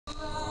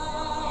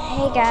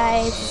Hey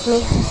guys, it's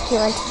me,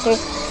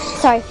 Husky123.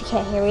 Sorry if you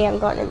can't hear me, I'm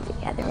going into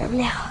the other room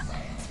now.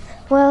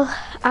 Well,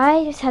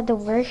 I just had the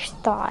worst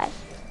thought.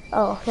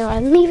 Oh, no,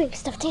 I'm leaving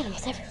stuffed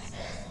animals everywhere.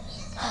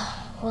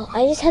 Well,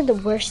 I just had the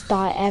worst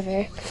thought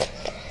ever.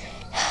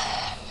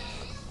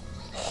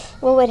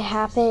 What would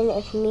happen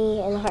if me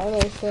and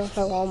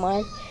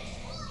harmony30411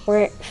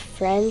 weren't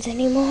friends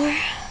anymore?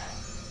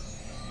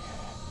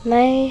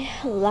 My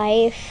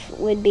life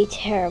would be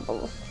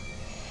terrible.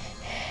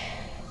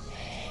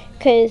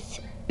 Because,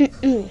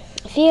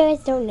 if you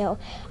guys don't know,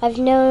 I've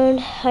known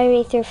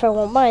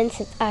harmony30411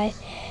 since I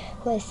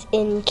was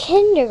in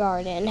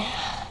kindergarten.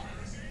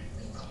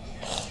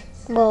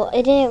 Well,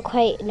 I didn't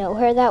quite know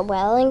her that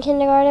well in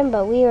kindergarten,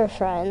 but we were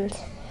friends.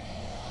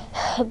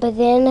 But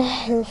then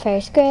in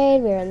first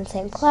grade, we were in the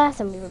same class,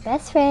 and we were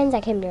best friends.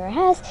 I came to her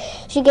house.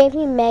 She gave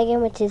me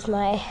Megan, which is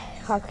my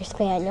Cocker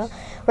Spaniel.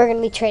 We're going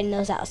to be trading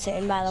those out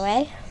soon, by the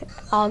way.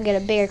 I'll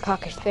get a bigger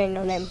Cocker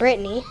Spaniel named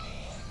Brittany.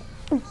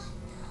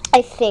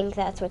 I think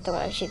that's what the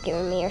one she's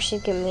giving me, or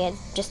she's giving me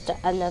just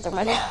another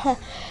one.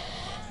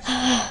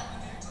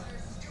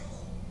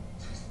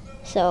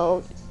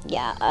 So,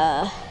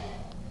 yeah,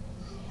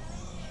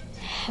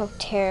 how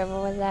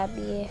terrible would that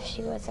be if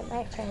she wasn't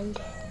my friend?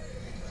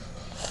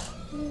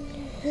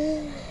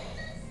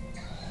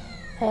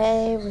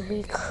 I would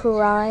be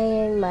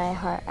crying my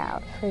heart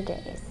out for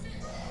days.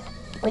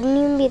 Wouldn't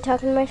even be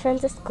talking to my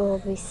friends at school.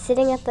 I'd be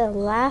sitting at the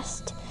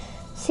last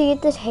seat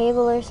at the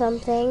table or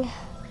something.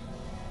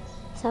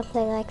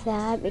 Something like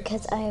that,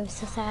 because I am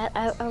so sad.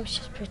 I was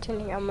just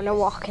pretending I'm gonna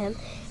walk him.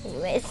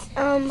 Anyways,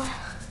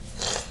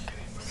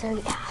 so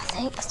yeah,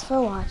 thanks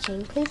for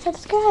watching. Please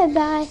subscribe,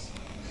 bye.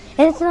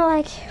 And it's not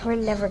like we're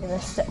never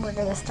gonna we're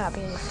gonna stop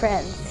being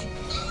friends.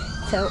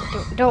 So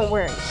don't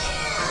worry.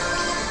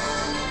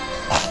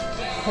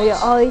 We'll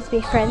always be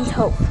friends,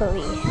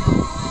 hopefully.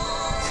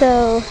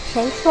 So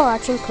thanks for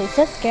watching. Please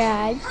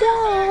subscribe.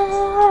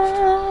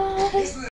 Bye.